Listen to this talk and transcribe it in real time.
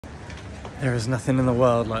There is nothing in the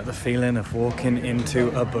world like the feeling of walking into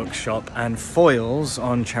a bookshop, and Foyles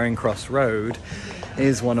on Charing Cross Road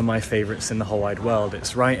is one of my favourites in the whole wide world.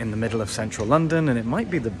 It's right in the middle of central London and it might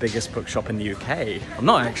be the biggest bookshop in the UK. I'm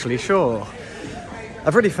not actually sure.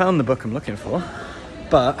 I've already found the book I'm looking for,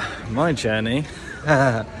 but my journey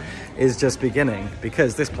is just beginning,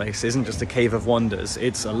 because this place isn't just a cave of wonders,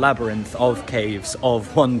 it's a labyrinth of caves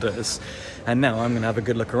of wonders. And now I'm going to have a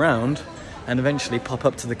good look around and eventually pop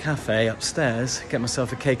up to the cafe upstairs, get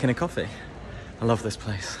myself a cake and a coffee. I love this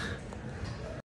place.